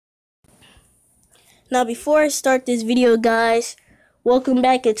Now, before I start this video, guys, welcome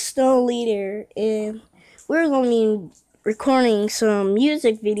back. It's Stone Leader, and we're going to be recording some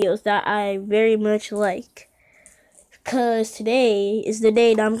music videos that I very much like. Because today is the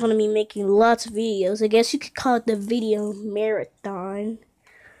day that I'm going to be making lots of videos. I guess you could call it the video marathon.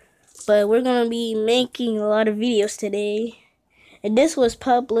 But we're going to be making a lot of videos today. And this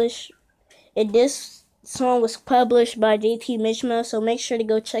song was published by JT Mishma, so make sure to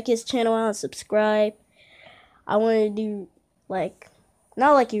go check his channel out and subscribe. I want to do,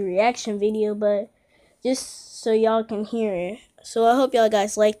 not like a reaction video, but just so y'all can hear it. So I hope y'all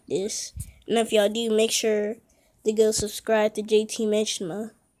guys like this. And if y'all do, make sure to go subscribe to JT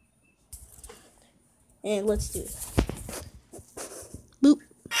Mishma. And let's do it. Boop.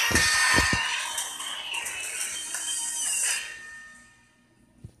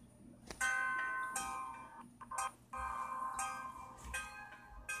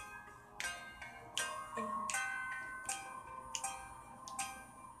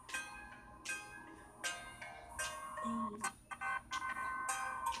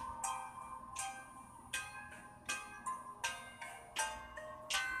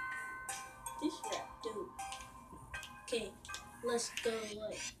 This rap dope. Okay, let's go.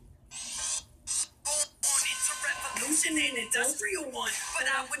 Revolution and industrial one, but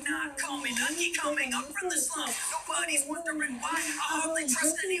I would not call me lucky coming up from the slum. Nobody's wondering why I hardly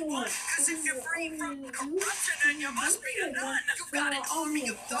trust anyone. Cause if you're free from corruption, then you must be a nun. You've got an army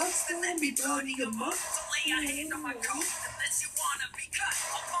of thugs, then let me bloody them up. So lay a hand on my coat, unless you wanna be cut.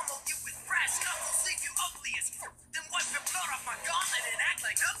 I'll pummel you with brass knuckles, leave you ugly as f***. Then wipe the blood off my gauntlet and act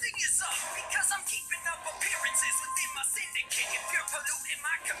like nothing is up. Because I'm keeping up appearances within my syndicate. If you're polluting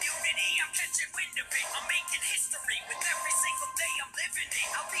my community, I'm catching wind of it. I'm making history with every single day I'm living it.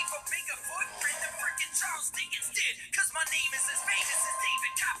 I'll leave a bigger footprint than frickin' Charles Dickens did. Cause my name is as famous as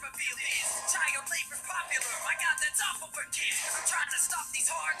David Copperfield is. Child labor's popular, my God, that's awful for kids. I'm trying to stop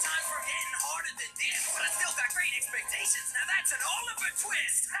these hard times from getting harder than this. But I still got great expectations, now that's an Oliver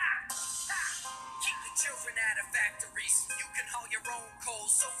twist. Ha! Ha! Keep the children out of factories. You can haul your own coal,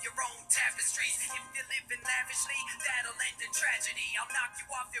 sew your own tapestries. If you're living lavishly, that'll end in tragedy. I'll knock you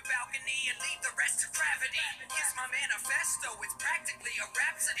off your balcony and leave the rest to gravity. Here's my manifesto, it's practically a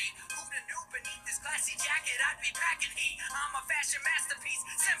rhapsody. Who'da knew beneath this classy jacket I'd be packing heat? I'm a fashion masterpiece,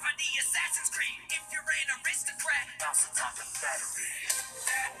 Symphony Assassin's Creed. If you're an aristocrat, bounce on top of the battery.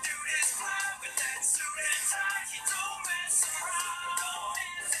 That dude is fly with that suit and tie. You don't mess around.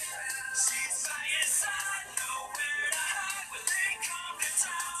 She's by his side, nowhere to hide when they come to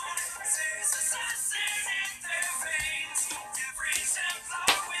town. There's assassin in their veins. Every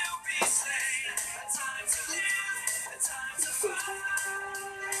Templar will be slain. A time to live, a time to fight.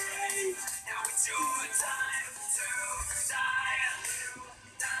 Now it's your time to die.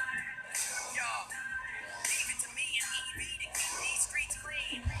 Yo, leave it to me and Evie to keep these streets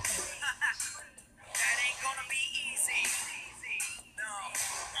clean. That ain't gonna be easy. No.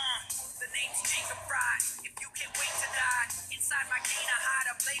 The name's Jacob Fry. If you can't wait to die, inside my cane I hide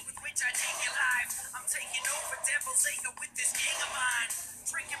a blade with which I take your life. I'm taking over Devil's Acre with this gang of mine.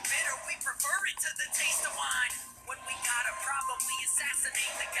 Drinking bitter, we prefer it to the taste of wine. When we got a problem, we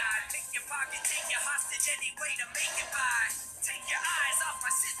assassinate the guy. Pick your pocket, take your hostage, any way to make it by. Take your eyes off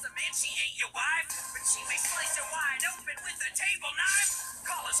my sister, man, she ain't your wife. But she may slice you wide open with a table knife.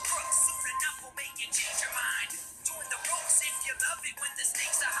 Call us crooks, soon enough we'll make you change your mind. Join the ropes if you love it when the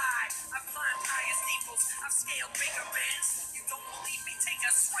stakes are high. I've climbed higher steeples, I've scaled bigger bends. You don't believe me, take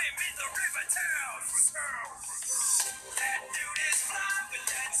a swim in the river Thames. That dude is fly with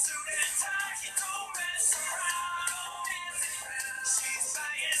that suit and tie. You don't mess around. She's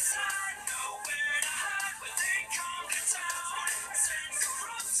by his side, nowhere to hide when they come to town. Send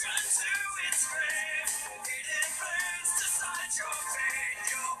corruption to its grave. Hidden flames decide your fate.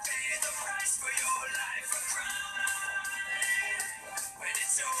 You'll pay the price for your life of crime. When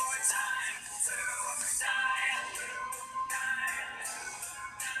it's your time to die.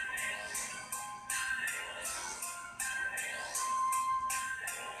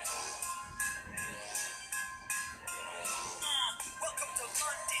 Welcome to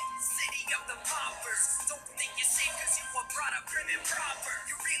London, city of the paupers. Don't think you're safe cause you were brought up prim and proper.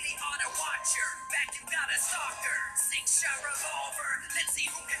 You really ought to watch her, back you got a stalker. 6-shot revolver, let's see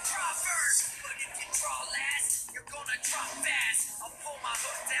who can draw first. But if you draw last, you're gonna drop fast. I'll pull my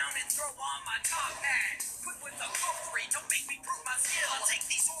hook down and throw on my top hat. Quick with the cookery, don't make me prove my skill. I'll take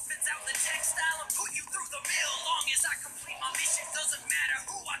these orphans out the textile and put you through the mill. Long as I complete my mission, doesn't matter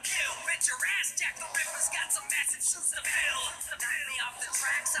who I kill. Bet your ass Jack the Ripper's got some massive shoes to fill. Knock me off the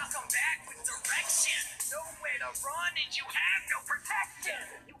tracks, I'll come back with direction. Nowhere to run and you have no protection.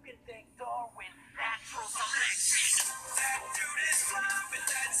 You can thank Darwin, that's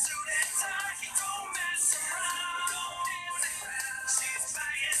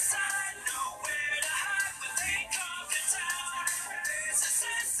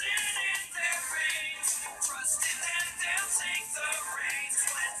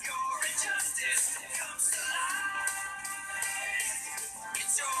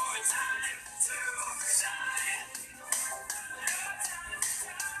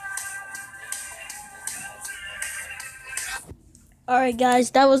Alright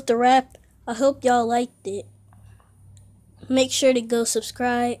guys, that was the rap. I hope y'all liked it. Make sure to go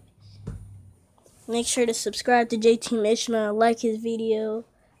subscribe. Make sure to subscribe to JT Ishmael, like his video,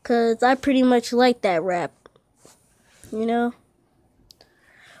 cause I pretty much like that rap, you know.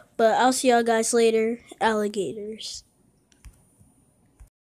 But I'll see y'all guys later, alligators.